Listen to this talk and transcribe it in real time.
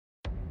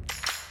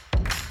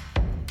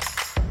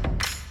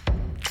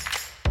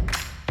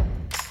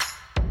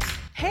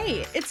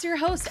Hey, it's your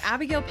host,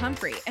 Abigail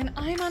Pumphrey, and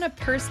I'm on a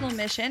personal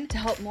mission to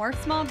help more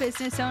small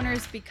business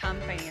owners become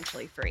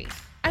financially free.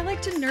 I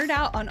like to nerd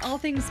out on all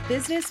things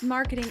business,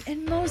 marketing,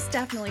 and most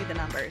definitely the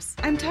numbers.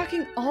 I'm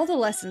talking all the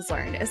lessons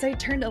learned as I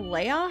turned a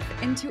layoff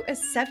into a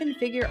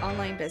 7-figure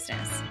online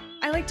business.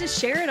 I like to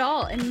share it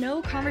all, and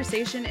no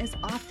conversation is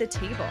off the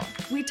table.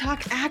 We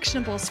talk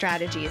actionable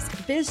strategies,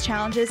 biz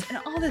challenges, and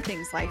all the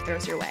things life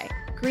throws your way.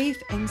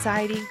 Grief,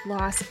 anxiety,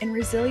 loss, and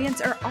resilience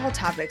are all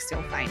topics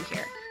you'll find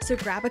here. So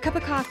grab a cup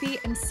of coffee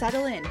and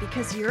settle in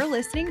because you're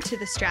listening to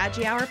the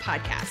Strategy Hour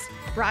podcast,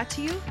 brought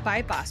to you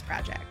by Boss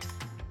Project.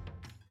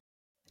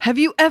 Have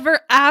you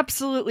ever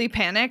absolutely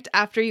panicked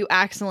after you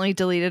accidentally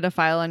deleted a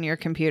file on your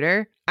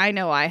computer? I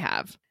know I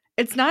have.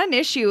 It's not an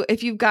issue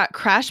if you've got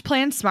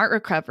CrashPlan Smart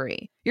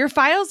Recovery. Your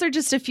files are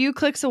just a few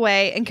clicks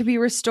away and can be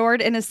restored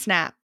in a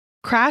snap.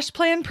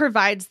 CrashPlan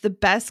provides the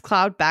best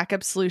cloud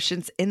backup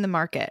solutions in the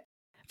market.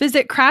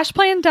 Visit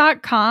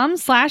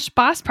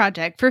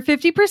crashplan.com/bossproject for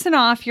 50%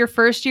 off your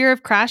first year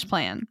of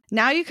CrashPlan.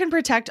 Now you can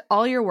protect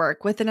all your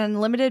work with an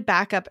unlimited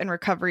backup and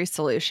recovery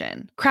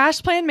solution.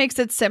 CrashPlan makes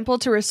it simple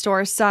to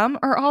restore some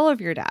or all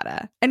of your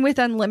data. And with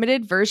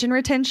unlimited version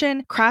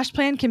retention,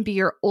 CrashPlan can be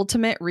your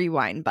ultimate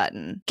rewind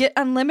button. Get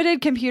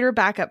unlimited computer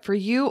backup for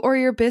you or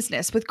your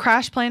business with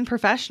CrashPlan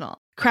Professional.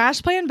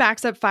 CrashPlan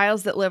backs up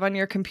files that live on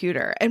your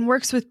computer and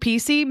works with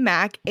PC,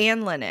 Mac,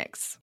 and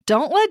Linux.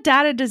 Don't let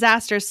data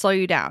disasters slow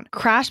you down.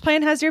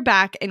 CrashPlan has your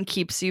back and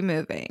keeps you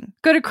moving.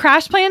 Go to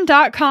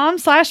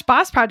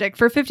crashplan.com/bossproject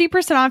for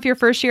 50% off your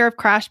first year of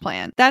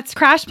CrashPlan. That's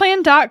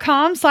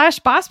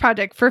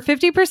crashplan.com/bossproject for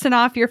 50%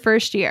 off your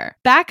first year.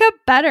 Back up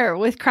better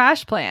with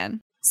CrashPlan.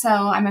 So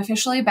I'm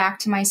officially back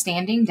to my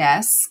standing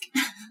desk.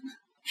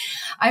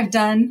 I've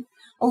done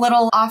a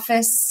little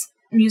office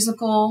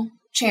musical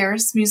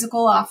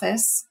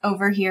office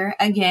over here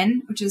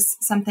again, which is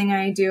something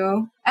I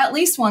do at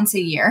least once a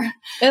year.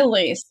 At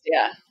least,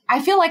 yeah. I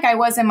feel like I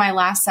was in my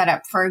last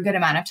setup for a good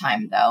amount of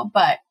time though,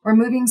 but we're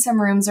moving some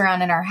rooms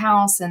around in our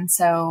house. And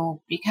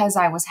so because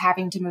I was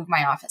having to move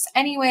my office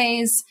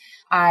anyways,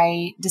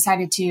 I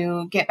decided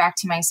to get back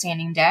to my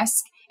standing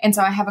desk. And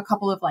so I have a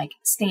couple of like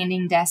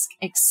standing desk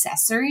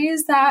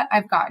accessories that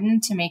I've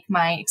gotten to make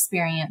my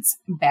experience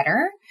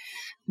better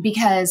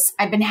because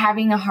I've been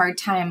having a hard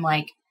time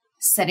like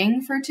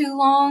sitting for too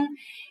long.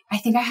 I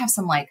think I have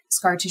some like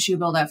scar tissue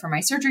buildup from my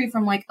surgery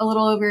from like a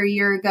little over a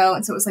year ago.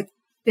 And so it was like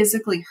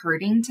physically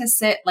hurting to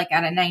sit like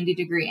at a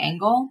 90-degree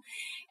angle.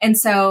 And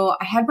so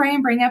I had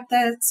Brian bring up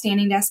the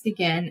standing desk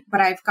again,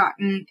 but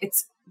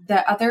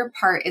the other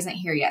part isn't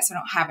here yet. So I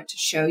don't have it to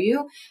show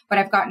you, but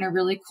I've gotten a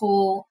really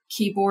cool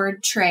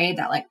keyboard tray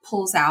that like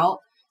pulls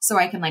out so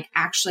I can like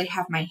actually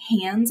have my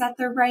hands at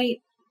the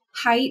right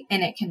height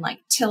and it can like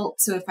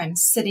tilt. So if I'm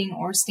sitting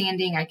or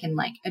standing, I can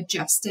like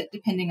adjust it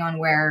depending on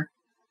where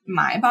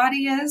my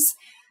body is.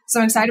 So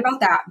I'm excited about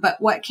that. But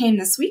what came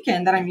this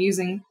weekend that I'm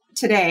using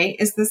today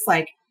is this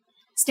like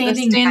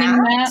standing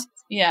mat.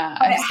 Yeah.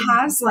 But it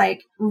has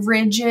like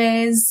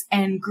ridges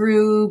and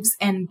grooves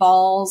and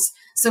balls.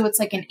 So it's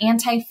like an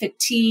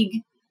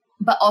anti-fatigue,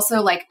 but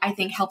also like I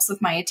think helps with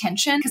my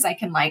attention because I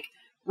can like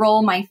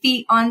roll my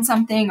feet on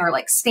something or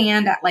like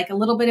stand at like a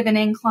little bit of an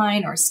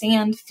incline or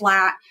stand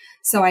flat.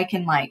 So I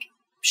can like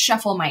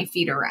shuffle my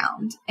feet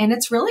around and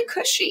it's really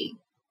cushy.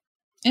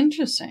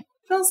 Interesting.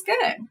 Feels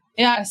good.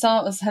 Yeah. I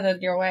saw it was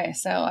headed your way.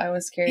 So I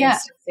was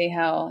curious to see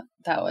how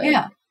that would.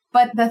 Yeah.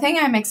 But the thing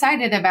I'm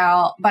excited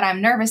about, but I'm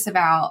nervous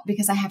about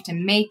because I have to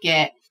make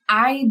it,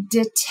 I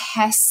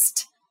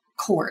detest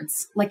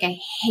cords. Like I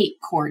hate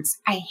cords.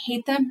 I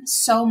hate them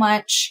so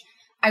much.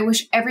 I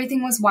wish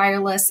everything was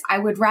wireless. I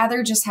would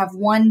rather just have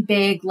one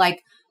big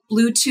like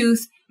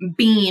Bluetooth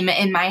beam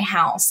in my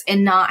house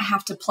and not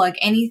have to plug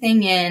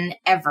anything in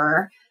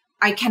ever.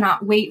 I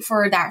cannot wait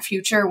for that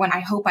future when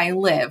I hope I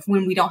live,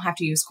 when we don't have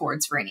to use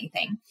cords for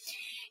anything.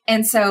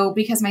 And so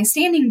because my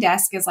standing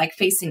desk is like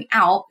facing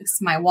out,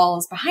 because my wall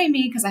is behind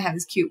me because I have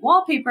this cute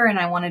wallpaper and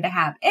I wanted to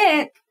have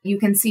it, you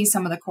can see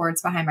some of the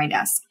cords behind my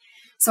desk.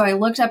 So I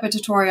looked up a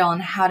tutorial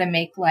on how to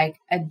make like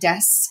a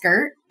desk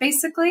skirt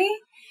basically.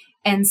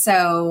 And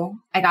so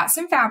I got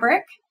some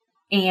fabric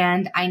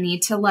and I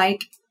need to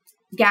like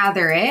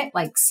gather it,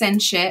 like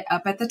cinch it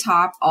up at the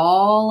top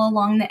all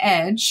along the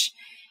edge.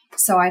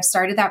 So I've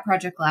started that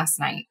project last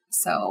night.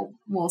 So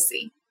we'll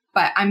see.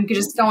 But I'm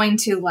just going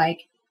to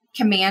like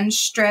command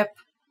strip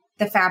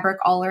the fabric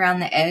all around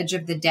the edge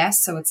of the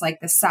desk. So it's like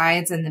the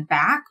sides and the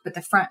back, but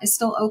the front is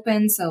still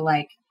open. So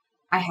like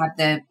I have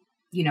the,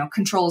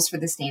 controls for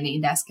the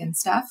standing desk and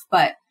stuff,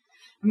 but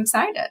I'm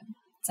excited.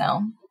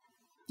 So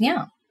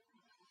yeah.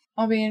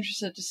 I'll be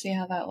interested to see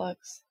how that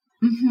looks.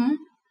 Mm-hmm.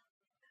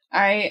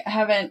 I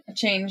haven't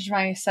changed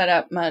my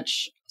setup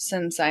much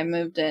since I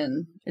moved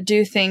in. I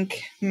do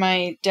think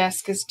my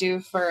desk is due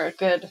for a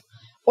good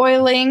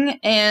oiling,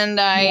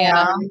 and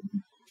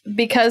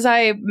because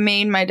I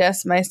made my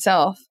desk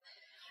myself,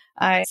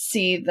 I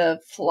see the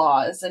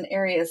flaws and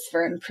areas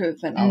for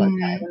improvement all the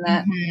time, and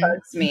that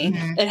bugs me.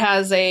 Mm-hmm. It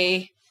has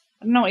I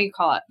don't know what you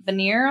call it,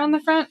 veneer on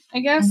the front, I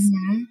guess,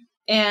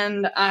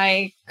 and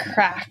I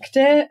cracked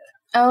it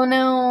Oh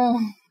no.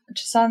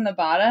 just on the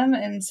bottom.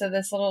 And so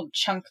this little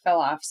chunk fell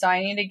off. So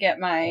I need to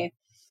get I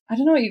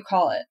don't know what you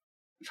call it.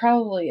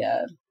 Probably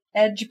a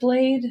edge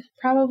blade,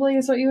 probably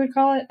is what you would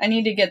call it. I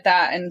need to get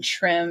that and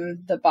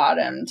trim the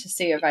bottom to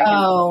see if I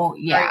can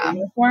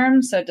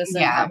uniform so it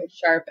doesn't have a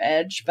sharp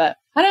edge. But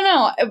I don't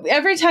know.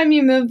 Every time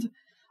you move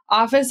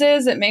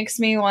offices, it makes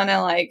me want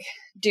to like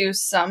do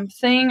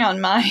something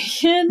on my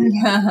end.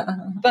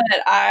 But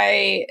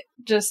I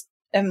just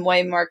am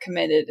way more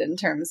committed in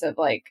terms of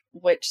like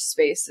which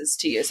spaces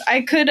to use.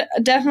 I could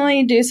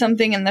definitely do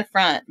something in the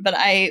front, but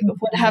I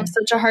would have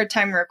such a hard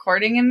time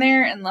recording in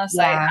there unless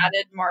I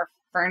added more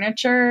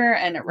furniture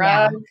and a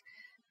rug.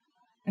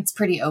 It's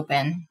pretty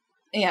open.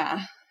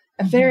 Yeah.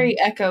 Very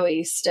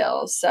echoey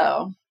still.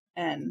 So,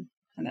 and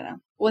I don't know.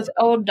 With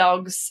old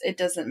dogs, it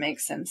doesn't make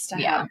sense to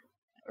have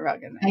a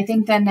rug in there. I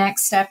think the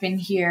next step in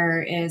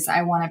here is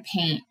I want to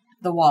paint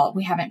the wall.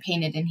 We haven't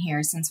painted in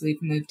here since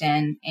we've moved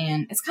in,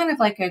 and it's kind of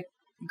like a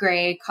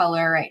gray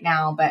color right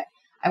now, but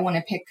I want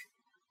to pick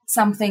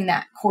something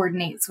that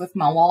coordinates with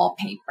my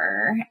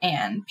wallpaper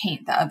and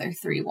paint the other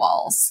 3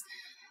 walls.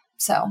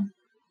 So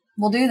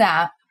we'll do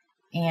that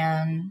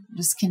and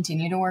just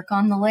continue to work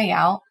on the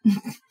layout.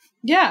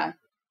 Yeah.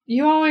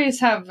 You always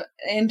have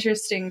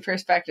interesting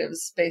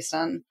perspectives based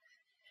on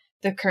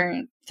the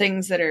current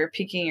things that are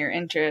piquing your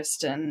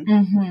interest and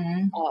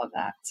all of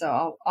that.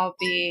 So I'll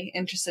be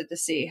interested to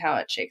see how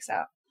it shakes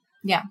out.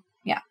 Yeah.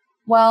 Yeah.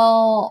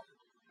 Well,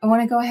 I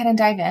want to go ahead and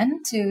dive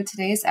into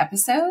today's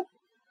episode.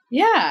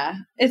 Yeah.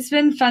 It's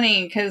been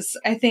funny because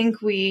I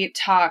think we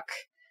talk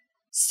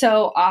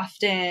so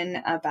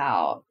often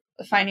about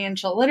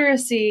financial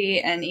literacy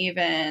and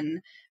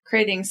even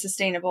creating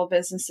sustainable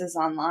businesses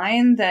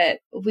online that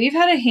we've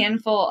had a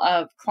handful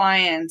of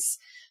clients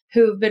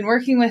who've been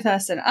working with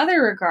us in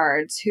other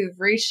regards who've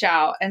reached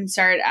out and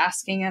started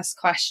asking us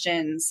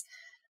questions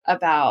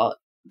about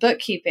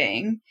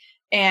bookkeeping.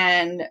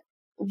 And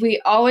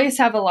we always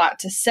have a lot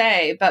to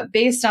say, but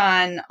based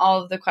on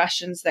all of the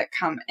questions that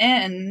come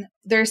in,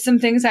 there's some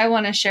things I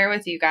want to share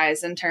with you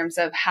guys in terms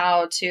of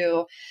how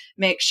to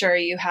make sure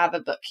you have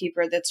a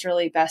bookkeeper that's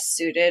really best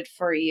suited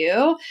for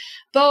you,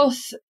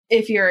 both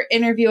if you're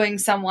interviewing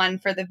someone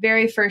for the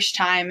very first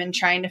time and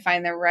trying to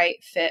find the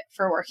right fit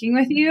for working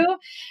with you,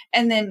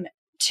 and then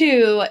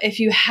 2, if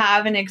you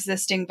have an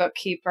existing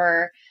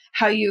bookkeeper,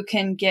 how you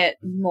can get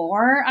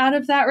more out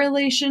of that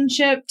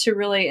relationship to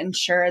really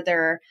ensure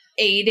they're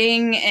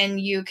aiding in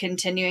you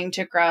continuing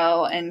to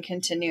grow and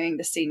continuing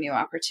to see new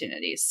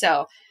opportunities.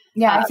 So,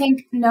 I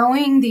think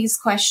knowing these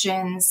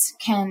questions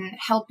can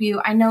help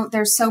you. I know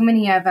there's so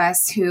many of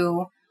us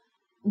who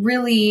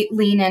really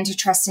lean into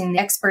trusting the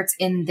experts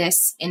in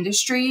this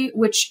industry,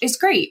 which is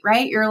great,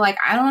 right? You're like,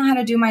 I don't know how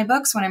to do my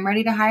books. When I'm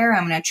ready to hire,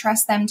 I'm going to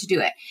trust them to do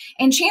it.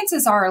 And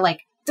chances are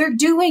like, they're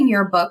doing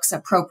your books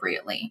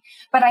appropriately.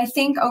 But I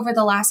think over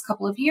the last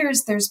couple of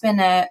years, there's been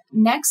a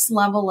next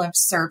level of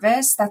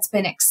service that's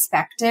been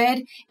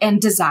expected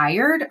and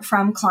desired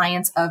from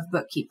clients of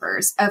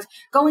bookkeepers, of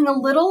going a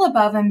little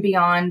above and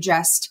beyond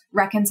just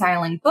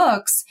reconciling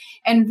books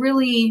and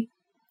really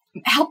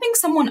helping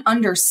someone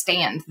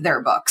understand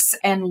their books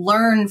and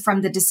learn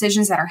from the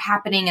decisions that are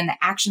happening and the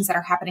actions that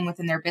are happening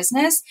within their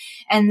business.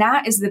 And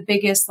that is the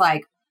biggest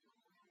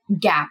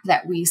gap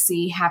that we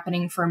see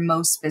happening for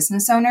most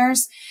business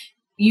owners.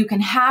 You can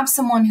have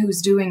someone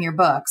who's doing your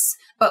books,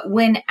 but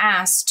when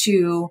asked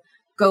to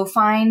go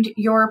find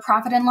your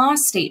profit and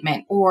loss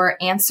statement or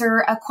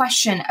answer a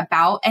question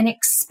about an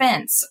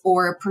expense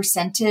or a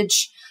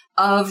percentage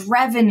of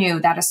revenue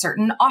that a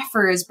certain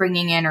offer is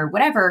bringing in or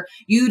whatever,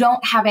 you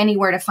don't have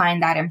anywhere to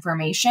find that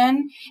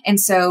information. And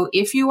so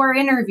if you are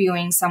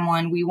interviewing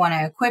someone, we want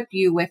to equip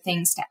you with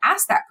things to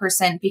ask that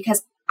person,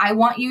 because I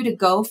want you to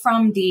go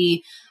from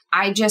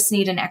I just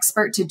need an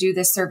expert to do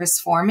this service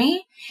for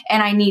me,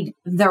 and I need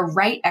the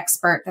right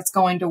expert that's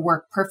going to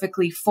work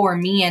perfectly for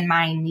me and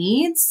my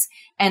needs,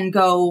 and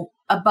go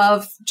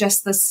above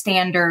just the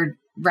standard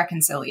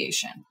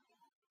reconciliation.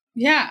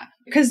 Yeah,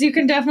 because you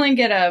can definitely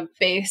get a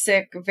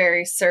basic,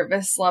 very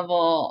service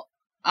level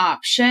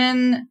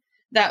option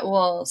that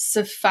will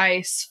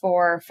suffice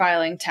for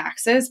filing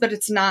taxes, but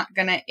it's not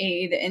going to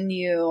aid in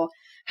you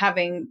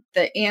having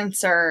the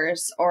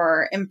answers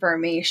or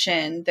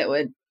information that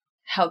would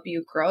help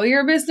you grow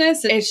your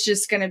business. It's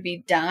just going to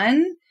be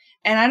done.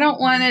 And I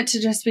don't want it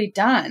to just be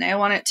done. I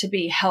want it to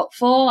be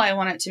helpful. I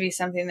want it to be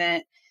something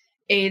that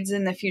aids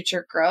in the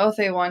future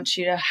growth. I want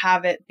you to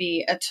have it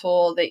be a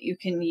tool that you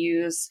can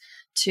use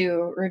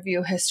to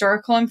review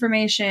historical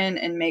information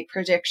and make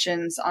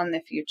predictions on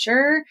the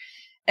future.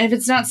 And if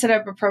it's not set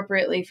up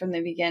appropriately from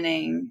the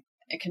beginning,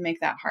 it can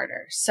make that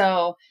harder.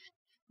 So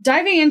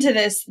diving into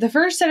this, the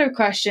first set of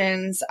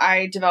questions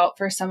I developed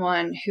for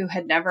someone who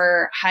had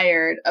never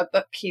hired a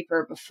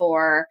bookkeeper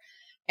before,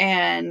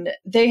 and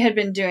they had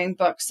been doing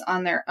books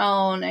on their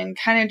own and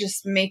kind of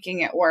just making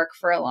it work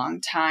for a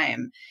long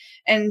time.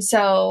 And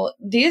so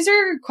these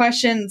are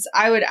questions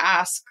I would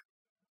ask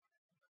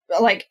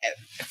like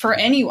for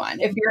anyone,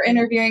 if you're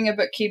interviewing a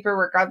bookkeeper,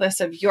 regardless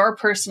of your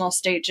personal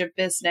stage of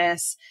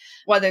business,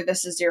 whether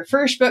this is your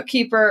first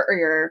bookkeeper or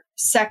your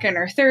second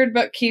or third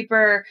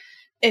bookkeeper,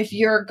 if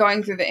you're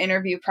going through the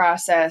interview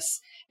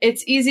process,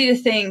 it's easy to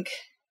think,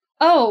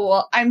 oh,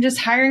 well, I'm just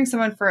hiring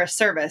someone for a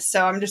service.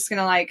 So I'm just going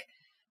to like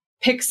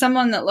pick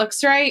someone that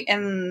looks right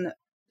and,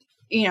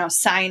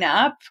 sign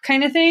up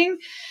kind of thing.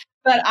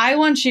 But I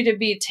want you to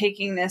be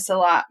taking this a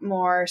lot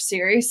more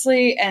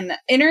seriously and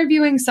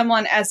interviewing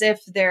someone as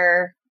if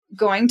they're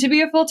going to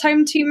be a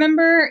full-time team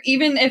member,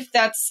 even if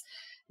that's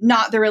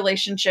not the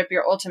relationship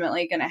you're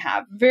ultimately going to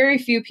have. Very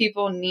few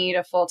people need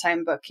a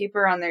full-time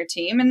bookkeeper on their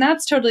team, and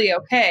that's totally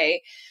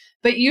okay.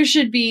 But you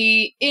should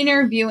be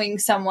interviewing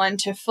someone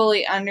to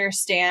fully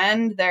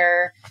understand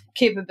their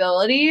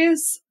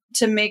capabilities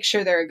to make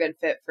sure they're a good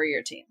fit for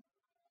your team.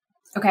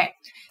 Okay.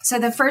 So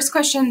the first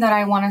question that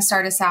I want to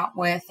start us out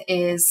with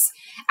is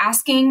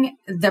asking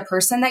the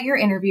person that you're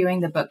interviewing,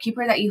 the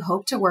bookkeeper that you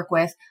hope to work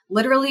with,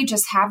 literally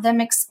just have them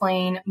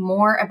explain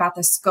more about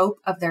the scope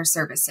of their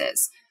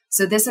services.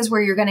 So this is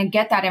where you're going to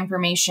get that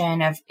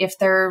information of if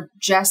they're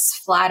just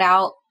flat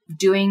out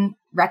doing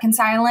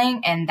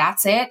reconciling and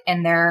that's it,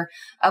 and they're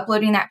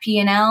uploading that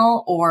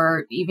P&L,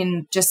 or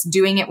even just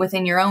doing it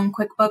within your own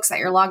QuickBooks that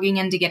you're logging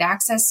in to get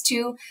access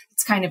to.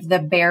 It's kind of the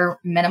bare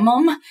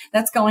minimum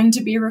that's going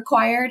to be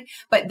required.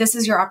 But this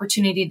is your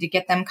opportunity to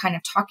get them kind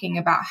of talking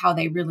about how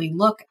they really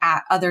look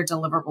at other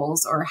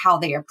deliverables or how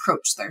they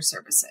approach their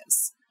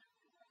services.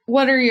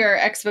 What are your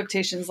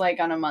expectations like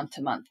on a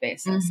month-to-month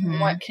basis? Mm-hmm.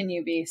 What can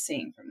you be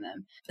seeing from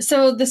them?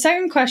 So the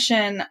second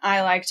question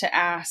I like to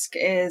ask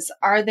is,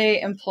 are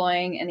they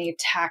employing any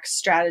tax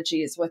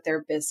strategies with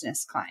their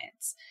business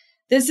clients?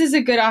 This is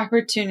a good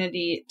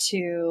opportunity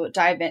to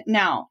dive in.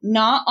 Now,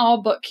 not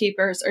all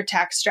bookkeepers are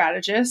tax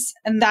strategists,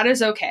 and that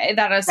is okay.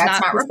 That's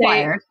not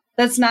required.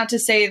 That's not to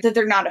say that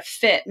they're not a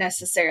fit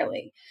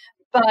necessarily.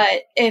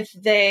 But if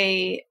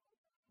they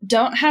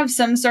don't have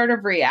some sort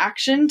of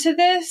reaction to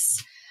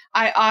this,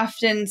 I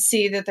often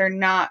see that they're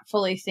not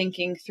fully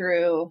thinking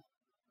through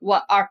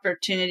what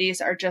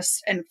opportunities are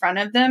just in front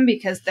of them,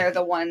 because they're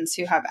the ones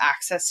who have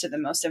access to the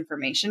most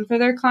information for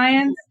their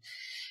clients.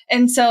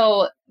 And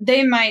so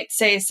they might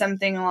say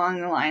something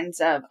along the lines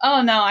of,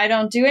 oh, no, I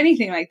don't do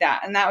anything like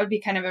that. And that would be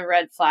kind of a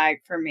red flag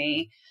for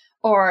me.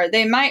 Or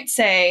they might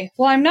say,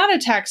 well, I'm not a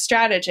tax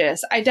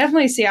strategist. I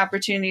definitely see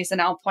opportunities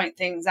and I'll point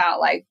things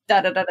out like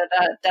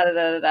da-da-da-da-da,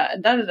 da-da-da-da-da,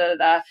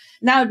 da-da-da-da.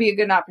 And that would be a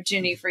good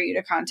opportunity for you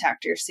to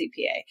contact your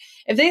CPA.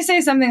 If they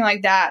say something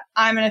like that,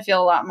 I'm going to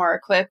feel a lot more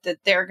equipped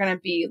that they're going to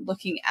be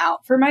looking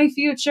out for my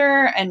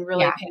future and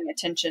really paying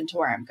attention to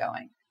where I'm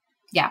going.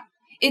 Yeah.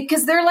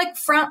 Because they're like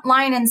front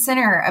line and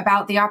center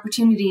about the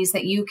opportunities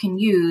that you can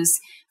use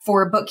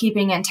for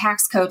bookkeeping and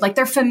tax code. Like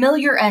they're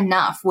familiar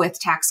enough with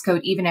tax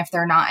code, even if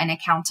they're not an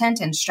accountant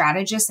and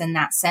strategist in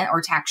that sense,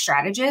 or tax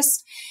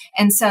strategist.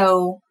 And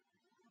so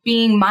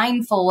being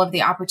mindful of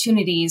the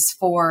opportunities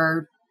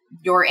for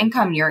your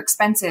income, your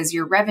expenses,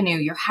 your revenue,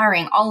 your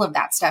hiring, all of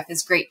that stuff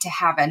is great to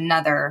have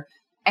another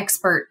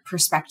expert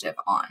perspective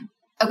on.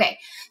 Okay,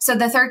 so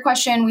the third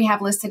question we have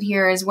listed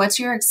here is, what's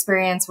your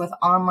experience with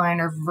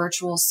online or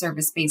virtual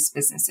service-based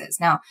businesses?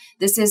 Now,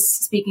 this is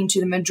speaking to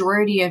the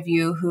majority of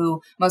you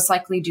who most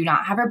likely do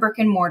not have a brick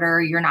and mortar.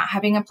 You're not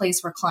having a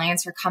place where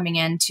clients are coming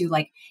in to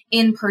like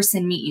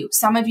in-person meet you.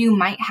 Some of you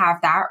might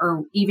have that,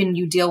 or even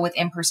you deal with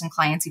in-person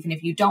clients, even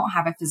if you don't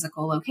have a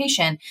physical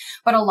location.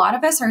 But a lot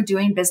of us are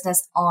doing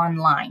business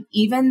online.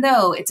 Even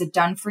though it's a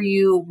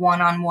done-for-you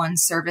one-on-one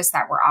service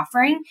that we're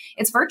offering,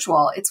 it's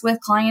virtual. It's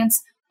with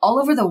clients all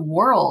over the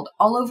world,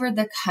 all over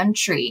the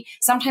country,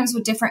 sometimes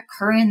with different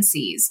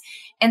currencies.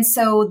 And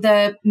so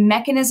the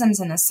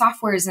mechanisms and the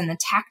softwares and the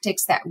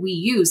tactics that we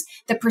use,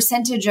 the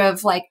percentage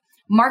of like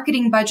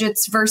marketing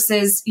budgets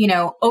versus,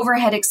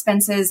 overhead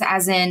expenses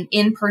as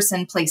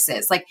in-person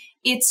places, like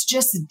it's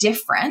just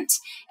different.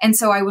 And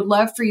so I would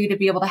love for you to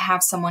be able to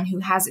have someone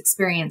who has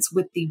experience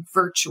with the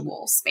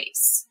virtual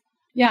space.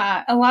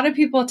 Yeah, a lot of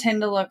people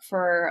tend to look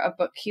for a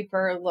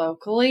bookkeeper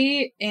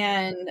locally,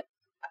 and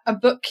a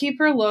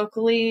bookkeeper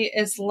locally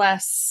is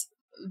less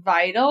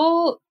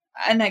vital.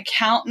 An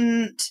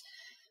accountant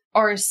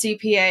or a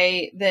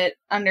CPA that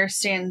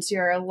understands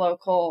your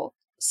local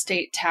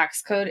state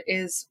tax code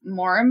is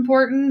more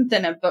important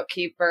than a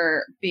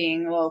bookkeeper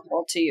being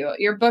local to you.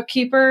 Your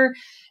bookkeeper,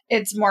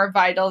 it's more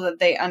vital that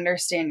they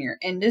understand your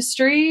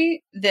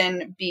industry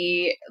than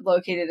be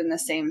located in the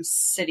same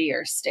city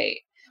or state.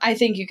 I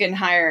think you can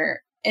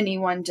hire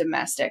anyone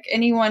domestic,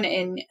 anyone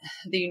in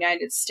the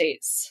United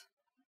States,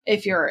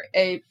 if you're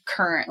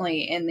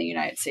currently in the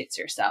United States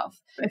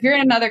yourself. If you're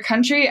in another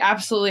country,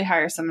 absolutely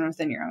hire someone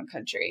within your own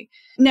country.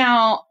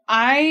 Now,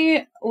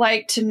 I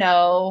like to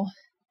know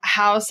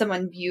how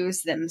someone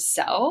views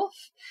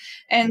themselves.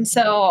 And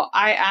so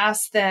I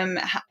asked them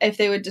if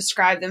they would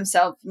describe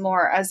themselves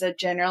more as a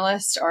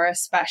generalist or a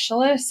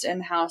specialist,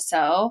 and how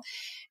so.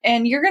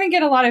 And you're going to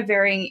get a lot of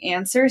varying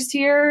answers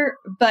here,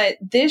 but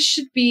this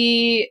should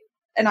be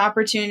an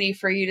opportunity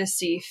for you to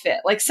see fit.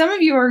 Like some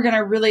of you are going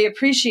to really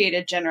appreciate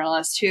a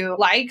generalist who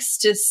likes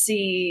to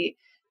see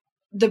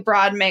the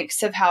broad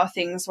mix of how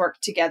things work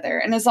together.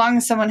 And as long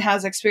as someone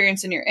has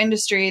experience in your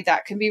industry,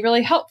 that can be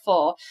really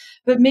helpful.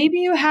 But maybe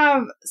you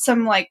have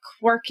some like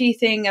quirky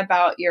thing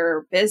about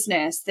your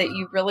business that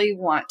you really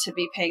want to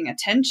be paying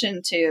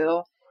attention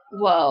to.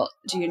 Well,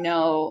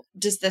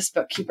 does this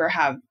bookkeeper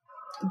have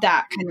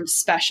that kind of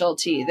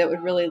specialty that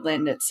would really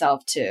lend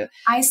itself to?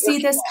 I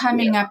see this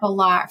coming up a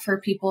lot for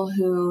people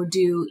who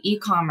do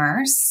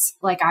e-commerce.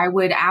 Like I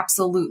would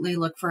absolutely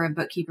look for a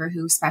bookkeeper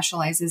who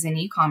specializes in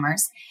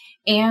e-commerce.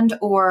 And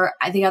or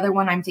the other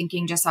one I'm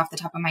thinking just off the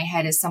top of my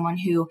head is someone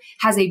who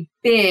has a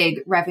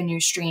big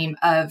revenue stream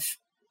of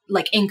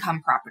like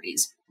income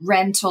properties,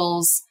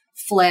 rentals,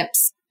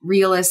 flips,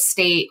 real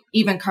estate,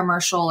 even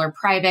commercial or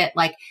private.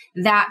 Like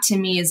that to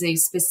me is a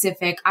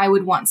specific, I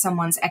would want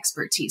someone's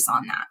expertise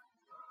on that.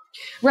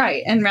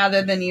 Right. And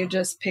rather than you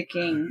just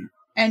picking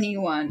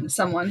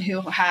someone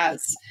who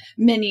has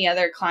many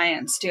other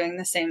clients doing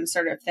the same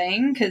sort of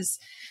thing, because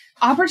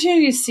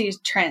opportunity to see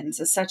trends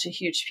is such a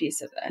huge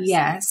piece of this.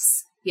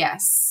 Yes.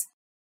 Yes.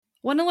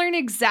 Want to learn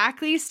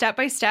exactly step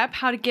by step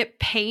how to get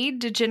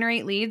paid to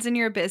generate leads in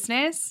your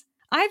business?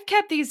 I've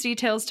kept these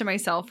details to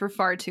myself for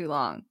far too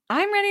long.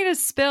 I'm ready to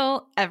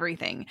spill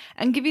everything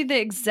and give you the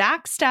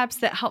exact steps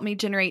that help me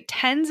generate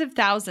tens of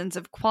thousands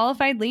of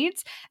qualified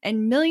leads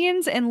and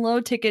millions in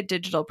low-ticket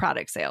digital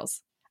product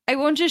sales. I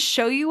won't just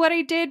show you what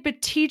I did,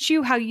 but teach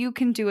you how you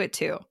can do it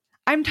too.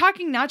 I'm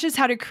talking not just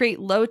how to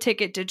create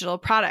low-ticket digital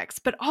products,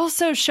 but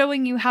also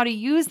showing you how to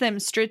use them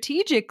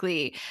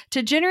strategically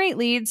to generate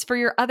leads for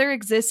your other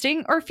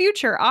existing or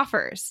future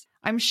offers.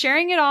 I'm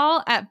sharing it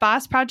all at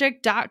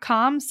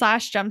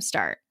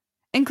bossproject.com/jumpstart,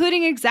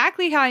 including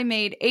exactly how I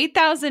made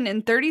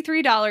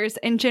 $8,033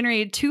 and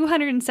generated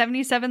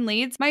 277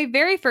 leads my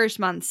very first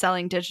month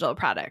selling digital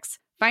products.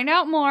 Find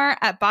out more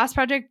at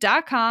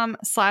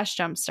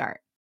bossproject.com/jumpstart.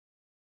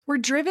 We're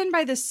driven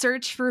by the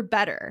search for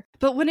better,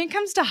 but when it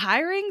comes to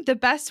hiring, the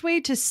best way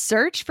to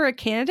search for a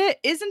candidate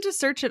isn't to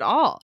search at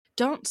all.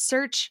 Don't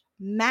search,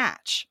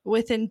 match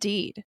with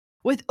Indeed.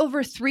 With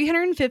over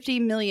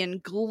 350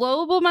 million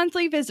global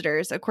monthly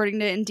visitors, according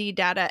to Indeed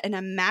data, and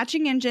a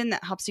matching engine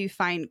that helps you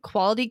find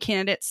quality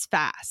candidates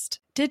fast.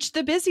 Ditch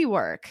the busy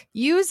work.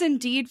 Use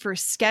Indeed for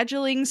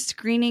scheduling,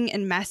 screening,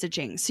 and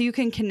messaging so you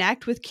can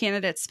connect with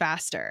candidates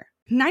faster.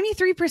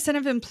 93%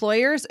 of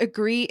employers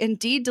agree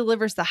Indeed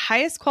delivers the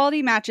highest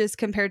quality matches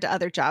compared to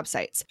other job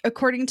sites,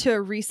 according to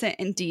a recent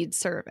Indeed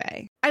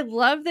survey. I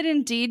love that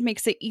Indeed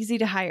makes it easy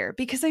to hire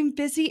because I'm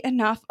busy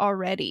enough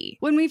already.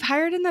 When we've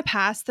hired in the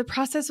past, the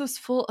process was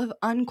full of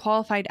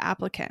unqualified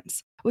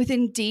applicants. With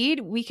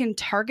Indeed, we can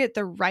target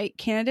the right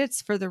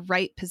candidates for the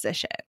right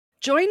position.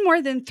 Join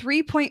more than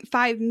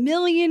 3.5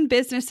 million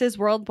businesses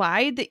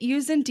worldwide that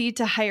use Indeed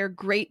to hire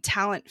great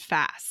talent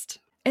fast.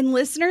 And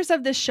listeners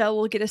of this show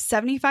will get a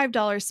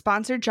 $75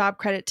 sponsored job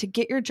credit to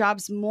get your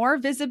jobs more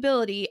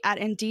visibility at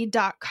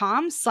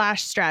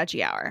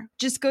Indeed.com/Strategy Hour.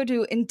 Just go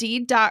to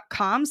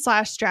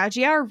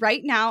Indeed.com/Strategy Hour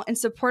right now and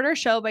support our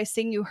show by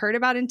saying you heard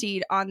about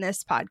Indeed on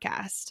this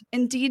podcast.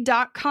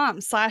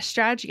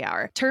 Indeed.com/Strategy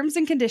Hour. Terms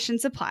and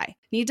conditions apply.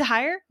 Need to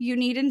hire? You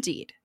need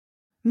Indeed.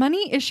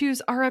 Money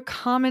issues are a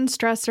common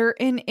stressor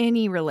in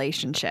any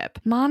relationship.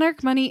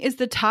 Monarch Money is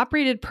the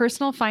top-rated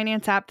personal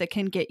finance app that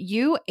can get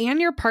you and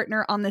your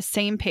partner on the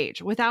same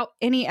page without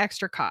any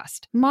extra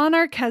cost.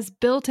 Monarch has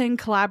built-in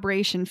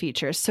collaboration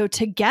features, so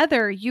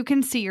together you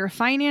can see your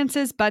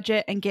finances,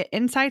 budget, and get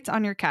insights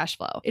on your cash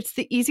flow. It's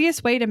the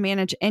easiest way to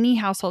manage any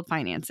household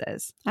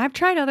finances. I've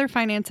tried other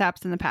finance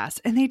apps in the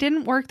past, and they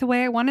didn't work the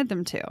way I wanted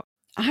them to.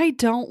 I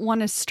don't want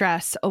to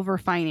stress over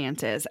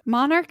finances.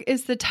 Monarch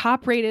is the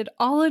top-rated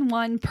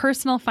all-in-one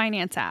personal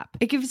finance app.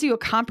 It gives you a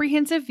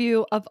comprehensive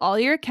view of all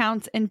your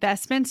accounts,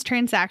 investments,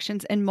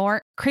 transactions, and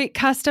more. Create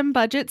custom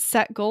budgets,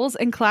 set goals,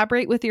 and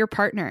collaborate with your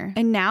partner.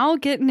 And now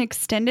get an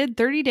extended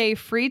 30-day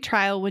free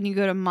trial when you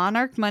go to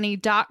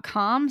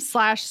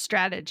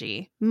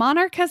monarchmoney.com/strategy.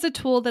 Monarch has a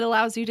tool that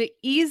allows you to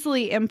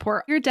easily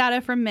import your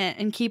data from Mint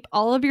and keep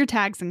all of your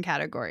tags and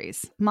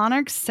categories.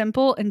 Monarch's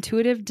simple,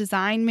 intuitive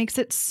design makes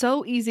it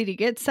so easy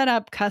to get set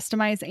up,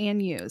 customize,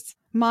 and use.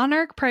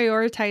 Monarch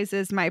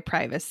prioritizes my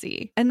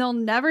privacy, and they'll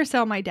never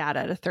sell my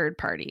data to third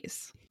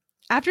parties.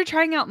 After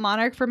trying out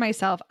Monarch for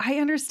myself, I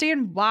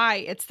understand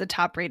why it's the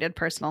top-rated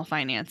personal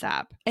finance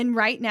app. And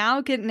right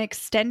now, get an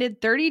extended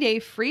 30-day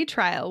free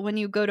trial when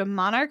you go to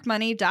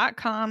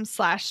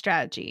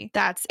monarchmoney.com/strategy.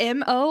 That's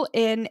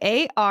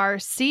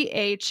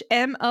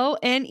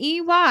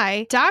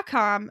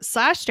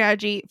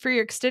monarchmoney.com/strategy for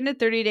your extended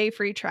 30-day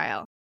free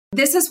trial.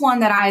 This is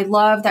one that I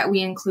love that we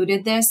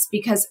included this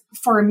because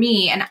for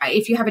me, and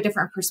if you have a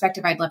different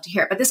perspective, I'd love to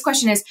hear it. But this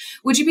question is,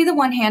 would you be the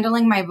one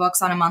handling my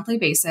books on a monthly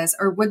basis,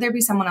 or would there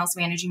be someone else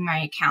managing my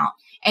account?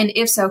 And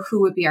if so, who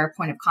would be our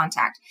point of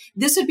contact?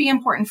 This would be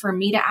important for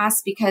me to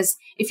ask because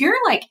if you're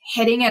like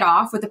hitting it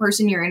off with the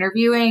person you're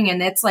interviewing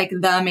and it's like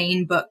the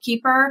main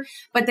bookkeeper,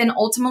 but then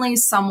ultimately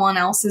someone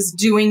else is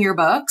doing your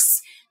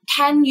books,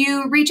 Can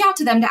you reach out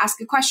to them to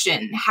ask a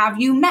question? Have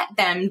you met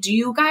them? Do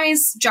you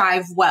guys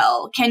jive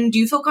well? Do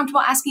you feel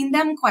comfortable asking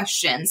them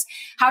questions?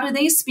 How do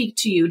they speak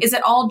to you? Is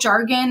it all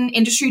jargon,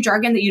 industry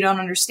jargon that you don't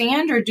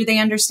understand, or do they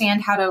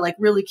understand how to like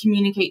really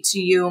communicate to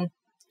you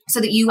so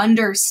that you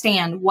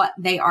understand what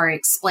they are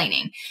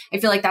explaining? I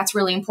feel like that's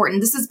really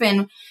important. This has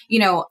been,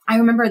 I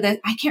remember that,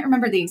 I can't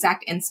remember the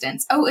exact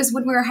instance. Oh, is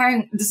when we were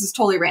hiring, this is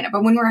totally random,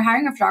 but when we were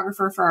hiring a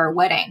photographer for our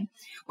wedding,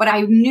 what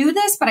I knew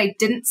this, but I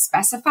didn't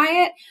specify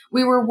it.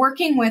 We were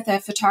working with a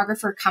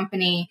photographer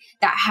company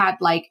that had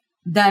like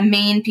the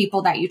main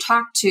people that you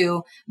talk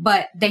to,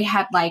 but they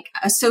had like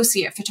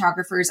associate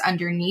photographers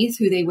underneath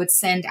who they would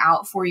send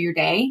out for your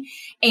day.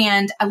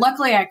 And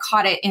luckily I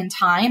caught it in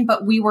time,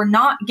 but we were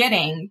not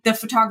getting the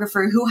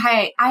photographer who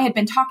I had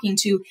been talking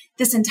to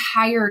this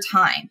entire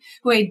time,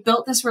 who I had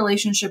built this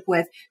relationship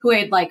with, who I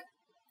had like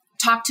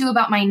talked to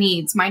about my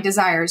needs, my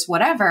desires,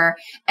 whatever.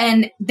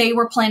 And they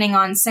were planning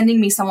on sending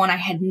me someone I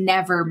had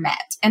never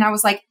met. And I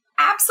was like,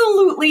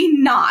 absolutely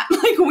not.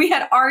 Like, we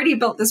had already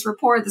built this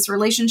rapport, this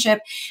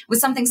relationship with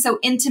something so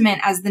intimate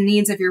as the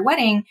needs of your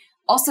wedding,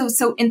 also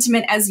so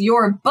intimate as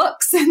your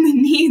books and the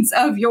needs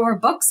of your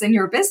books and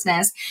your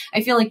business.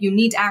 I feel like you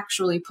need to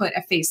actually put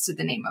a face to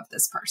the name of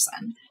this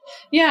person.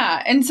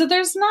 Yeah. And so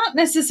there's not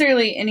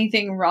necessarily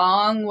anything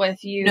wrong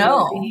with you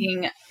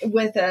being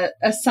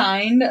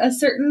assigned a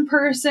certain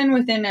person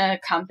within a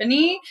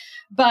company,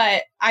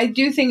 but I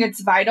do think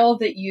it's vital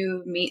that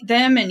you meet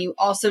them and you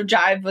also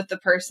jive with the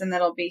person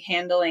that'll be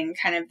handling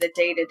kind of the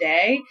day to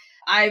day.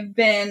 I've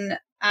been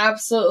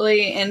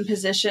absolutely in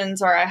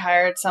positions where I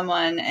hired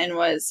someone and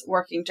was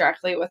working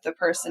directly with the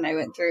person I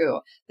went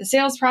through the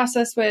sales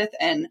process with.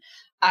 And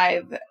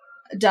I've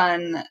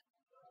done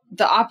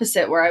the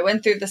opposite, where I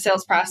went through the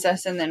sales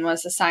process and then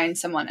was assigned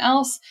someone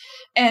else.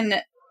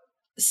 And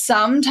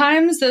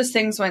sometimes those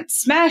things went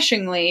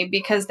smashingly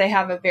because they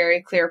have a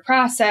very clear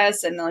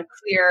process and a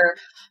clear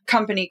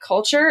company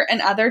culture.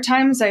 And other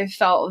times I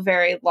felt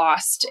very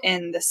lost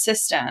in the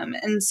system.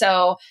 And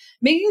so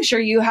making sure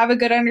you have a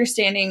good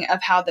understanding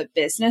of how the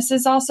business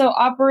is also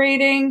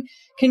operating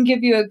can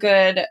give you a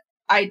good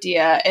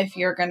idea if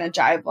you're going to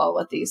jive well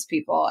with these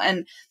people.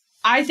 And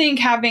I think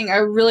having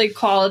a really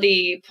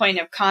quality point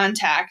of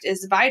contact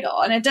is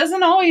vital. And it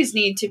doesn't always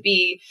need to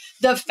be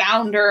the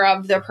founder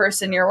of the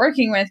person you're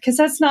working with, because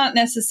that's not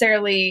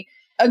necessarily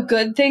a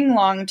good thing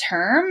long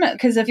term.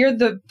 Because if you're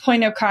the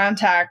point of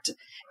contact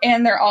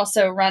and they're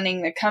also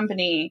running the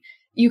company,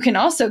 you can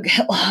also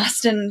get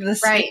lost in the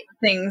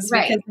things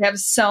because they have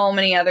so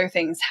many other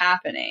things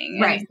happening.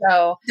 Right. And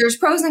so there's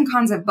pros and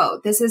cons of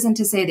both. This isn't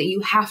to say that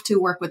you have to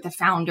work with the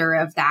founder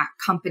of that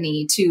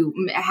company to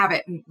have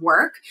it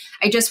work.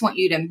 I just want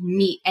you to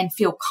meet and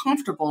feel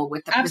comfortable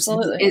with the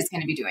person who is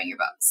going to be doing your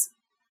books.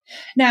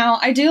 Now,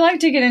 I do like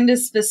to get into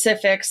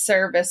specific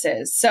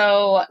services.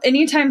 So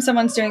anytime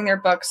someone's doing their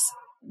books,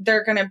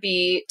 they're going to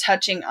be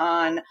touching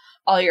on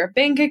all your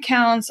bank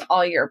accounts,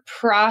 all your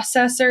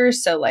processors,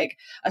 so like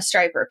a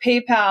Stripe or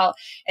PayPal.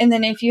 And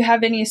then if you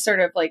have any sort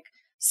of like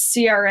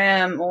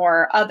CRM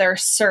or other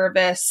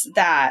service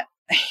that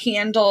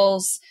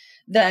handles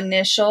the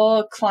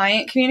initial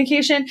client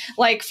communication,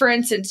 like for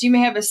instance, you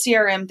may have a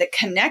CRM that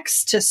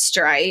connects to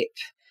Stripe,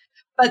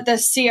 but the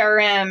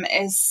CRM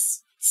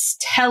is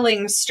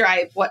telling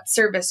Stripe what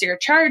service you're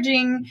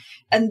charging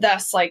and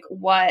thus like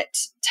what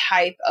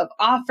type of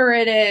offer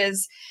it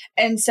is.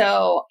 And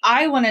so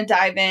I want to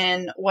dive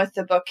in with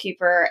the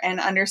bookkeeper and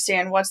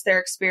understand what's their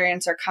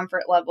experience or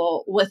comfort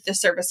level with the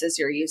services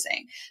you're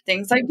using.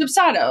 Things like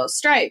Dubsado,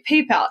 Stripe,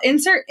 PayPal,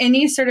 insert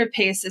any sort of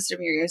pay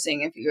system you're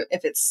using.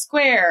 If it's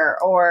Square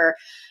or,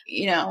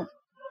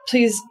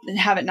 please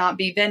have it not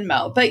be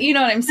Venmo, but you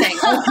know what I'm saying?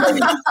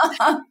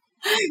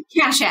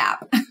 Cash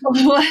App.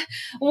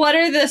 What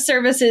are the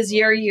services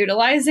you're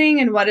utilizing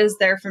and what is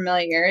their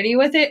familiarity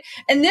with it?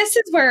 And this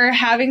is where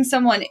having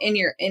someone in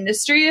your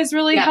industry is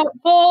really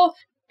helpful,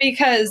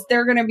 because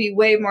they're going to be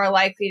way more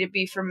likely to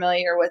be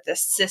familiar with the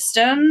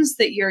systems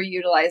that you're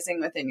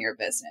utilizing within your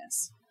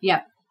business.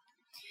 Yep.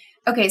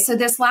 Okay, so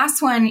this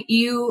last one,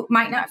 you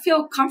might not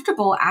feel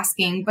comfortable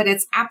asking, but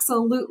it's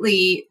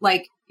absolutely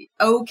like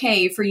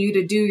okay for you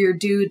to do your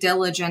due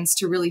diligence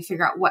to really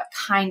figure out what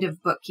kind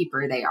of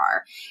bookkeeper they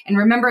are. And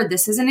remember,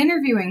 this is an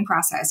interviewing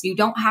process. You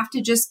don't have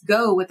to just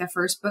go with the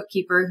first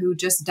bookkeeper who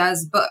just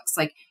does books.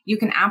 Like, you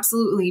can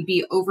absolutely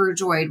be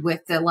overjoyed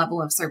with the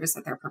level of service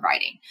that they're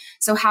providing.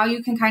 So how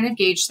you can kind of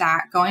gauge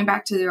that, going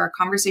back to our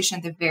conversation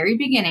at the very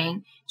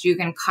beginning, you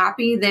can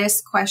copy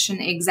this question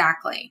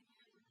exactly.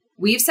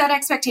 We've set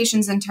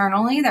expectations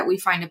internally that we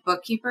find a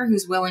bookkeeper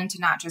who's willing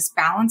to not just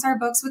balance our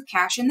books with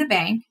cash in the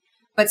bank,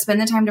 but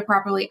spend the time to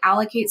properly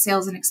allocate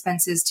sales and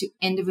expenses to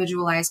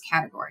individualized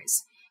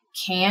categories.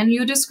 Can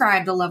you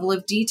describe the level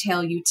of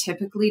detail you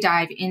typically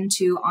dive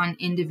into on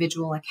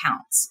individual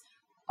accounts?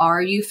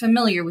 Are you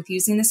familiar with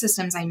using the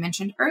systems I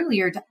mentioned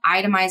earlier to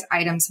itemize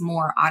items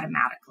more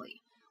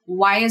automatically?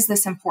 Why is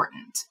this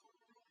important?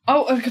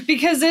 Oh,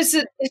 because it's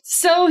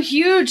so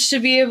huge to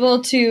be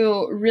able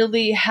to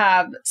really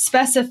have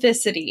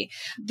specificity.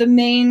 The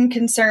main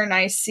concern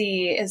I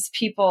see is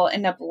people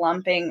end up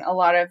lumping a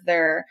lot of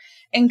their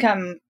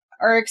income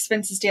or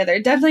expenses together.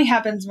 It definitely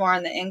happens more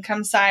on the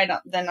income side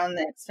than on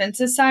the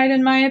expenses side,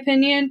 in my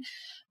opinion.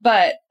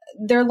 But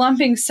they're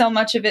lumping so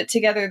much of it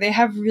together. They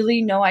have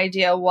really no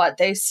idea what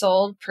they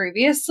sold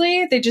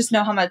previously. They just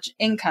know how much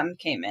income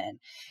came in.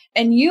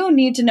 And you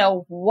need to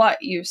know what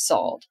you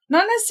sold,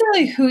 not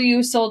necessarily who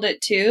you sold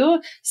it to.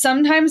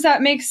 Sometimes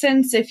that makes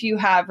sense if you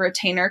have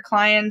retainer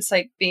clients,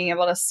 like being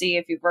able to see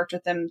if you've worked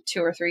with them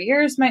 2 or 3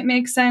 years might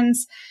make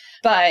sense.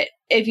 But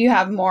if you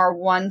have more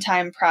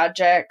one-time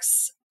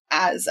projects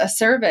as a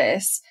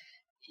service,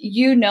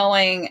 you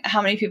knowing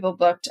how many people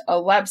booked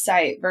a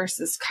website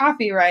versus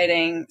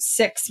copywriting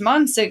 6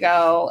 months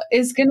ago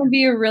is going to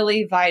be a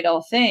really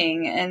vital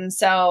thing. And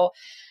so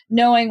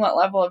knowing what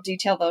level of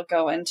detail they'll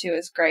go into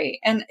is great.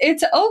 And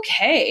it's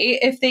okay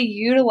if they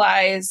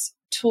utilize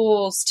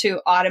tools to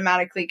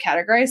automatically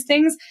categorize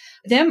things.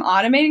 Them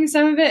automating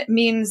some of it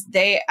means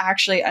they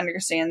actually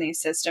understand these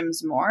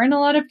systems more in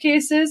a lot of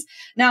cases.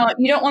 Now,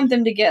 you don't want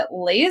them to get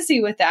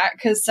lazy with that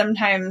because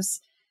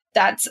sometimes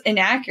that's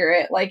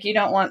inaccurate. Like you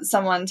don't want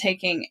someone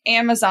taking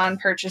Amazon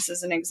purchase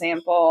as an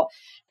example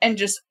and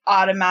just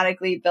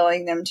automatically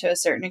billing them to a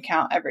certain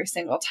account every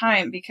single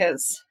time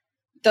because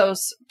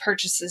those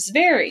purchases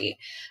vary.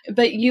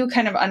 But you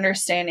kind of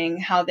understanding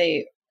how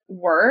they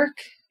work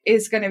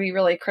is going to be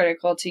really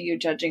critical to you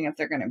judging if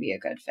they're going to be a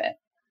good fit.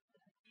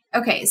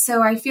 Okay,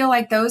 so I feel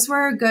like those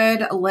were a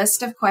good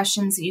list of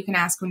questions that you can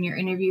ask when you're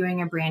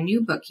interviewing a brand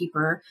new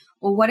bookkeeper.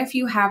 Well, what if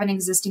you have an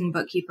existing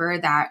bookkeeper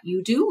that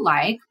you do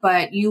like,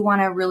 but you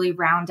want to really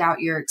round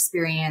out your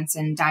experience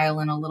and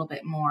dial in a little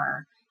bit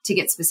more to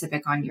get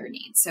specific on your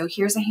needs? So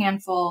here's a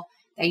handful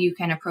that you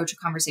can approach a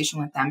conversation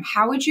with them.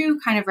 How would you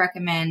kind of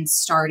recommend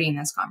starting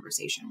this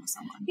conversation with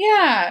someone?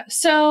 Yeah,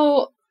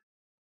 so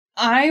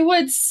I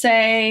would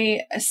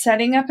say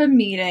setting up a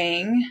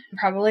meeting,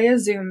 probably a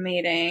Zoom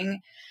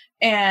meeting,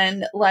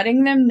 and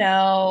letting them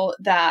know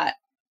that,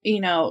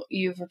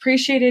 you've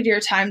appreciated your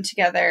time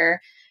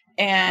together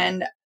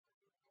and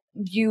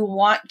you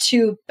want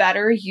to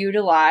better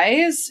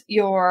utilize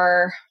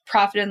your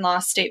profit and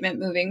loss statement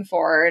moving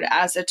forward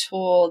as a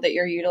tool that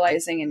you're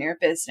utilizing in your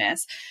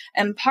business.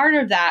 And part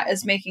of that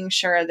is making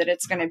sure that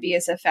it's going to be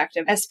as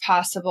effective as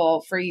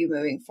possible for you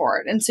moving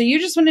forward. And so you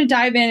just want to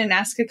dive in and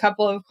ask a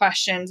couple of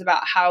questions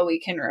about how we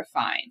can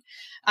refine.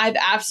 I've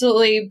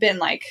absolutely been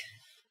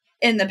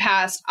in the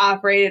past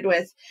operated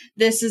with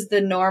this is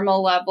the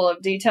normal level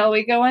of detail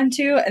we go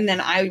into. And then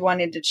I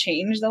wanted to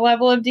change the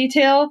level of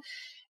detail,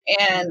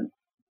 and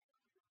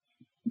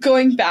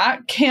going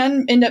back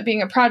can end up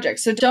being a project.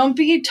 So don't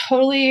be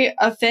totally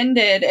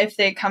offended if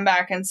they come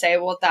back and say,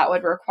 well, that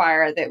would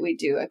require that we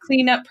do a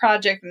cleanup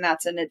project and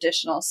that's an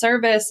additional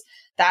service.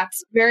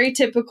 That's very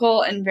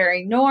typical and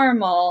very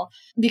normal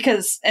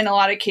because in a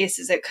lot of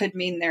cases, it could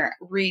mean they're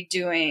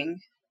redoing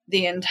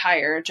the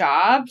entire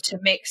job to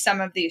make some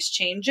of these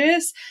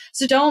changes.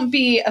 So don't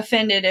be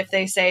offended if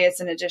they say it's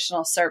an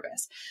additional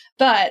service,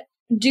 but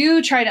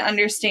do try to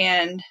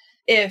understand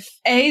if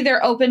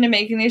they're open to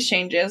making these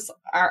changes.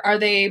 Are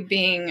they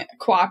being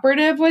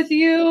cooperative with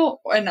you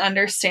and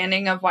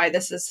understanding of why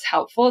this is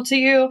helpful to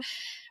you?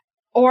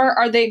 Or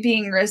are they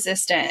being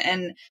resistant?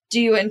 And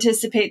do you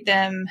anticipate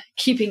them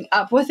keeping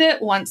up with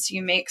it once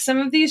you make some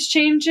of these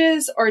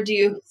changes? Or do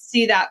you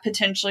see that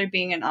potentially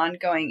being an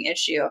ongoing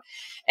issue?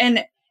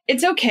 And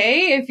it's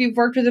okay if you've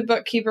worked with a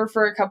bookkeeper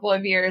for a couple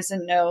of years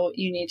and know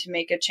you need to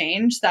make a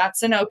change.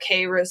 That's an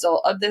okay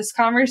result of this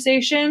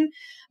conversation.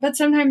 But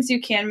sometimes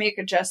you can make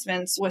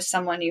adjustments with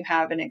someone you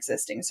have an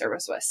existing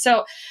service with.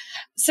 So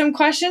some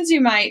questions you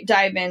might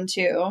dive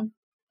into,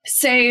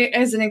 say,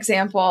 as an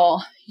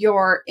example,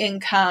 your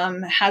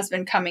income has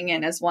been coming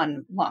in as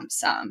one lump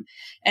sum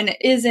and it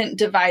isn't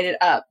divided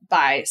up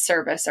by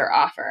service or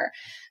offer.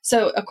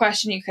 So a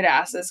question you could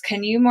ask is,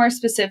 can you more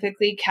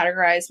specifically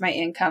categorize my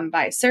income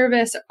by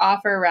service or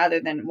offer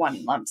rather than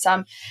one lump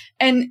sum?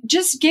 And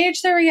just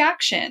gauge their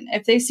reaction.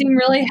 If they seem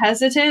really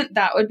hesitant,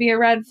 that would be a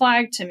red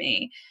flag to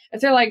me. If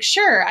they're like,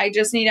 sure, I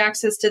just need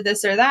access to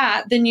this or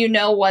that, then you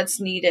know what's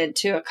needed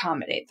to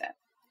accommodate them.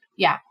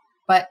 Yeah.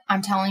 But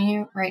I'm telling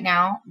you right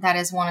now, that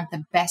is one of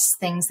the best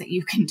things that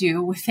you can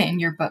do within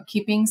your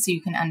bookkeeping so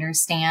you can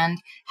understand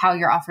how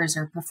your offers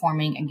are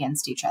performing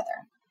against each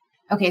other.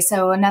 Okay,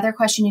 so another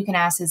question you can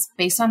ask is,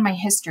 based on my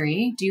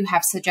history, do you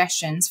have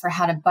suggestions for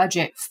how to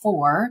budget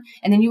for?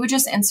 And then you would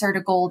just insert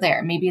a goal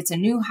there. Maybe it's a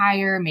new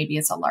hire, maybe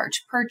it's a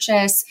large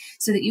purchase,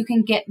 so that you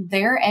can get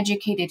their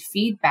educated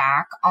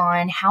feedback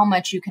on how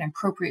much you can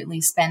appropriately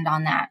spend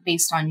on that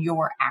based on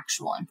your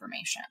actual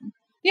information.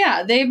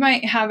 Yeah, they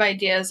might have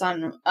ideas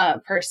on a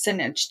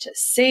percentage to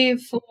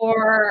save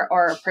for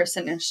or a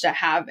percentage to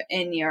have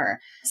in your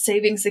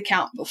savings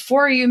account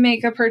before you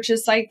make a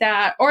purchase like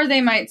that. Or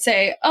they might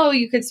say, oh,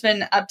 you could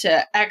spend up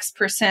to X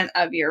percent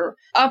of your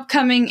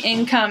upcoming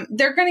income.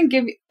 They're going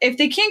to give, if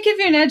they can't give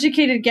you an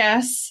educated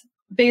guess,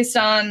 based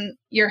on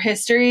your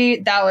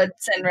history, that would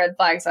send red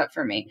flags up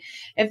for me.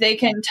 If they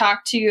can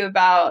talk to you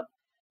about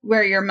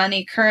where your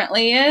money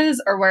currently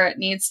is or where it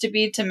needs to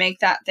be to make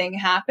that thing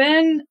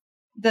happen,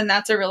 then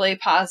that's a really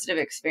positive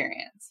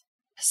experience.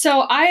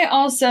 So I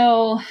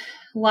also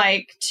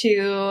like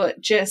to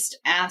just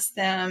ask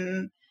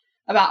them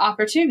about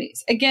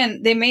opportunities.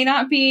 Again, they may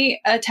not be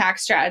a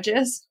tax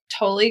strategist,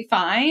 totally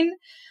fine,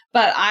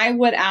 but I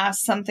would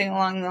ask something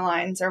along the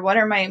lines, or what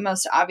are my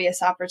most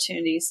obvious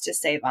opportunities to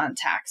save on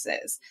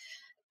taxes?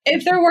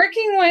 If they're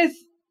working with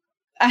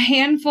a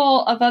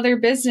handful of other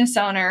business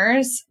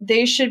owners,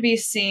 they should be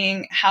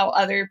seeing how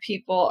other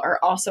people are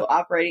also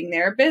operating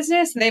their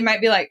business. They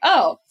might be like,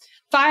 oh,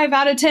 5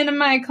 out of 10 of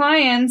my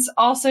clients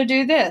also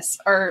do this,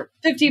 or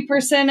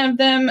 50% of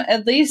them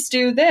at least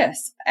do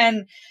this.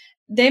 And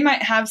they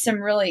might have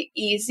some really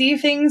easy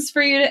things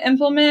for you to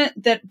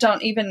implement that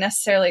don't even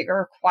necessarily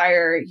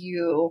require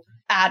you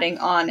adding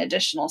on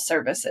additional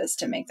services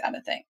to make that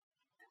a thing.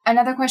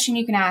 Another question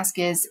you can ask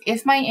is,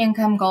 if my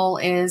income goal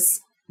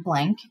is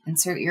blank,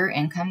 insert your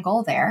income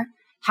goal there,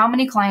 how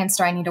many clients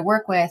do I need to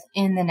work with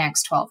in the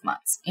next 12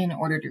 months in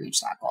order to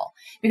reach that goal?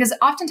 Because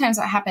oftentimes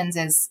what happens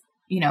is,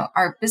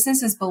 our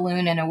businesses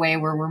balloon in a way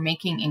where we're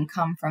making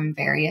income from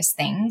various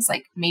things.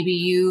 Like maybe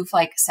you've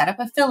set up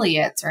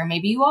affiliates, or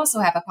maybe you also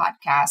have a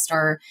podcast,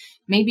 or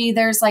maybe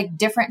there's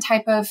different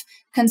type of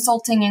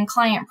consulting and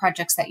client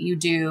projects that you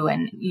do,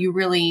 and you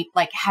really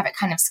have it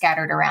kind of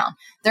scattered around.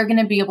 They're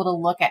going to be able to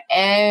look at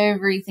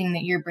everything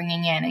that you're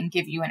bringing in and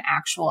give you an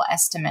actual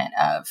estimate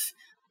of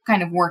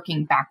kind of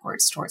working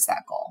backwards towards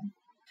that goal.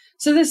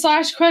 So this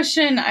last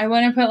question, I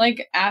want to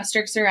put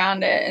asterisks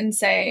around it and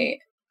say,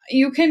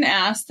 you can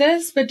ask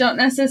this, but don't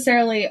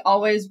necessarily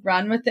always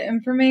run with the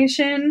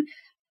information.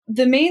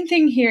 The main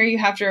thing here you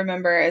have to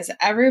remember is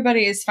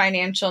everybody's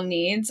financial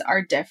needs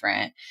are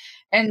different.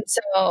 And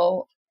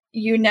so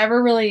you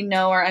never really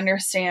know or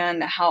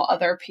understand how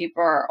other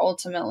people are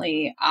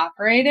ultimately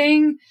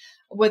operating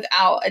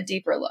without a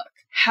deeper look.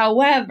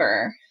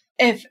 However,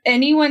 if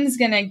anyone's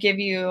going to give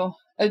you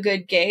a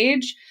good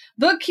gauge,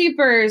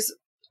 bookkeepers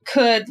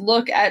could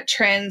look at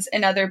trends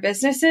in other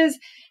businesses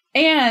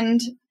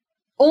and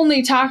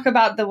only talk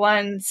about the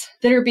ones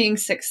that are being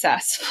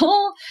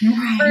successful,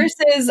 right,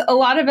 versus a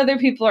lot of other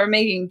people are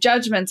making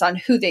judgments on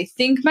who they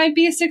think might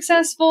be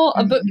successful.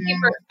 A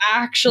bookkeeper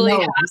actually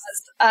has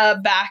a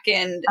back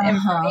end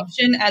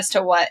information as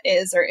to what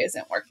is or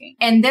isn't working.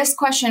 And this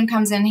question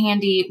comes in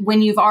handy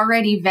when you've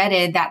already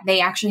vetted that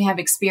they actually have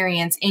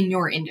experience in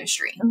your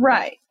industry.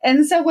 Right.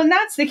 And so when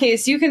that's the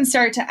case, you can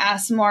start to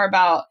ask more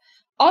about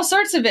all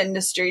sorts of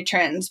industry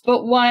trends.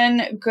 But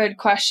one good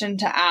question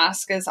to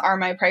ask is, are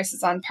my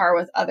prices on par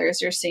with others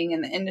you're seeing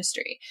in the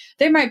industry?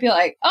 They might be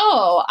like,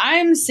 oh,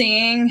 I'm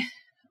seeing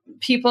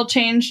people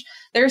change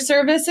their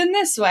service in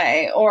this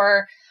way,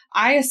 or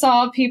I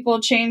saw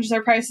people change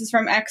their prices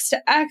from X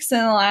to X in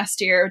the last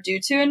year due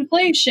to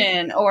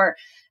inflation. Or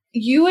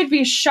you would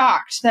be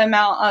shocked the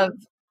amount of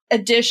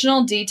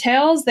additional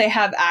details they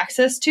have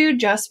access to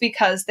just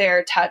because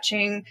they're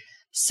touching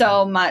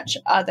so much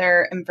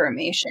other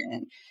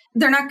information.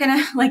 They're not going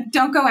to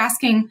don't go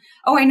asking,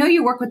 oh, I know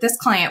you work with this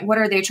client. What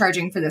are they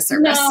charging for this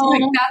service?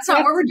 No, that's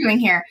not what we're doing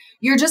here.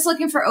 You're just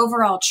looking for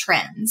overall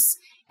trends.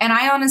 And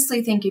I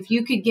honestly think if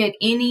you could get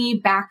any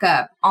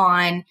backup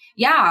on,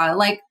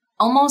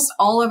 almost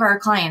all of our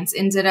clients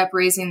ended up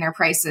raising their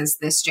prices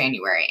this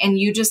January, and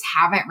you just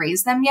haven't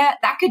raised them yet,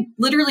 that could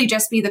literally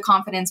just be the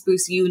confidence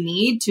boost you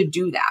need to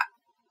do that.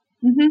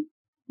 Mm-hmm.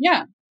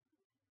 Yeah.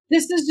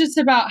 This is just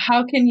about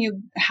how can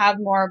you have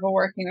more of a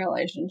working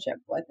relationship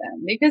with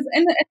them? Because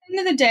at the end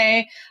of the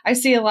day, I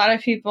see a lot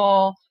of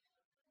people,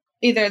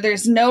 either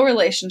there's no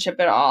relationship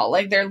at all.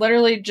 They're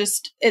literally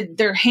just,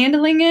 they're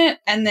handling it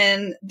and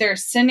then they're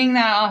sending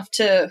that off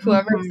to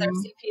whoever's their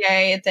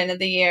CPA at the end of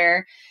the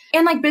year.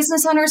 And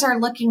business owners are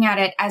looking at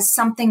it as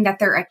something that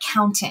their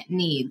accountant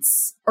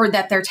needs or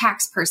that their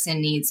tax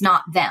person needs,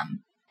 not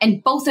them.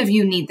 And both of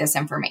you need this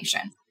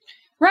information.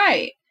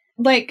 Right.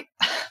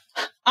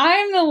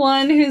 I'm the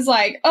one who's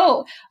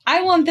oh,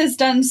 I want this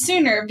done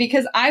sooner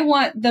because I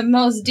want the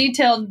most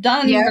detailed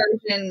done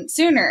version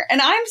sooner.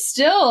 And I'm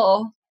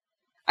still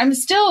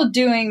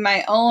doing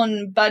my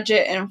own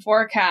budget and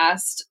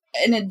forecast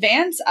in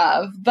advance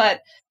of,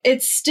 but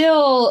it's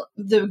still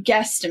the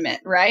guesstimate,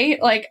 right?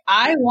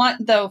 I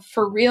want the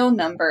for real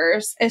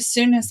numbers as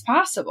soon as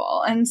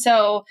possible. And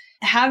so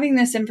having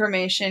this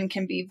information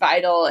can be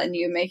vital in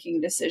you making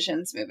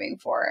decisions moving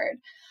forward.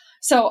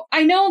 So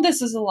I know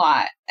this is a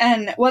lot,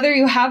 and whether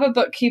you have a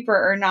bookkeeper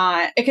or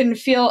not, it can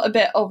feel a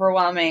bit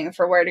overwhelming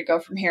for where to go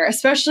from here,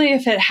 especially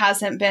if it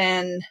hasn't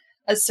been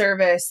a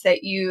service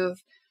that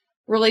you've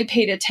really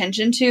paid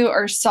attention to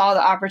or saw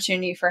the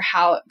opportunity for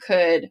how it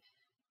could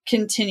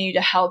continue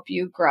to help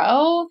you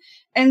grow.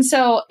 And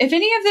so if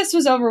any of this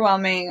was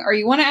overwhelming, or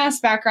you want to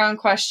ask background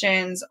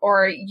questions,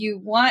 or you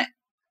want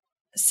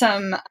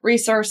some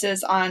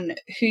resources on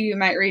who you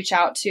might reach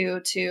out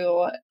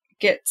to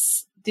get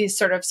these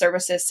sort of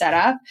services set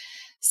up,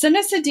 send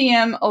us a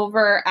DM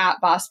over at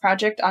Boss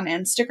Project on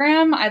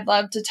Instagram. I'd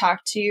love to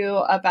talk to you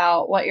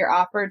about what your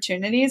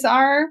opportunities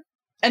are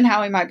and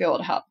how we might be able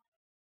to help.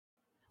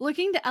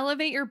 Looking to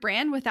elevate your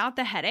brand without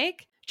the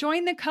headache?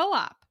 Join the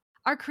Co-op,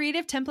 our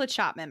creative template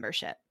shop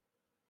membership.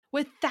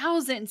 With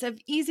thousands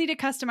of easy to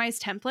customize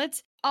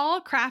templates,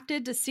 all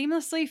crafted to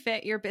seamlessly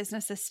fit your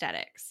business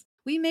aesthetics,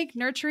 we make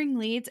nurturing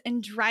leads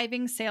and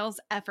driving sales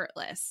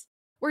effortless.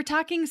 We're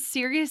talking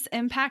serious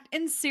impact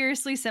and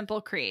seriously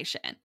simple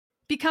creation.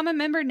 Become a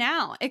member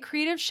now at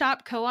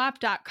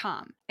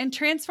creativeshopcoop.com and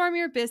transform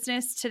your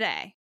business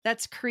today.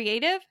 That's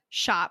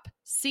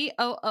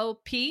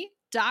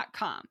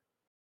creativeshopcoop.com.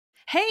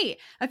 Hey,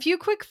 a few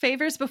quick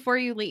favors before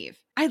you leave.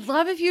 I'd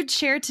love if you'd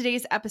share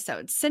today's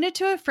episode, send it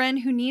to a friend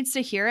who needs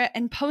to hear it,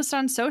 and post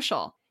on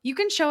social. You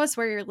can show us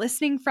where you're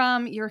listening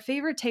from, your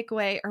favorite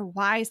takeaway, or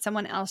why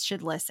someone else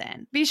should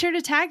listen. Be sure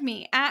to tag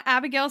me at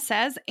Abigail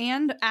Says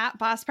and at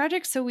Boss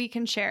Project so we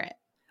can share it.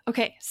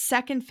 Okay,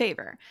 second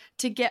favor,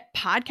 to get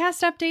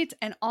podcast updates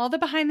and all the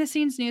behind the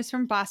scenes news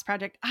from Boss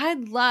Project,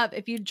 I'd love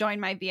if you'd join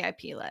my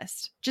VIP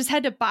list. Just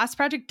head to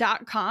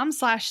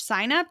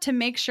bossproject.com/sign up to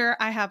make sure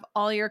I have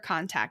all your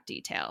contact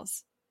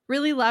details.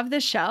 Really love the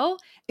show?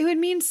 It would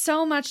mean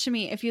so much to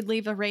me if you'd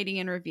leave a rating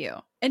and review.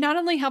 It not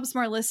only helps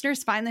more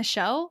listeners find the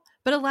show,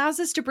 but allows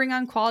us to bring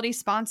on quality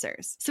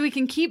sponsors so we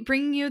can keep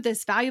bringing you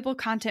this valuable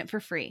content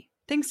for free.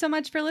 Thanks so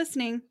much for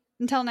listening.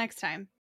 Until next time.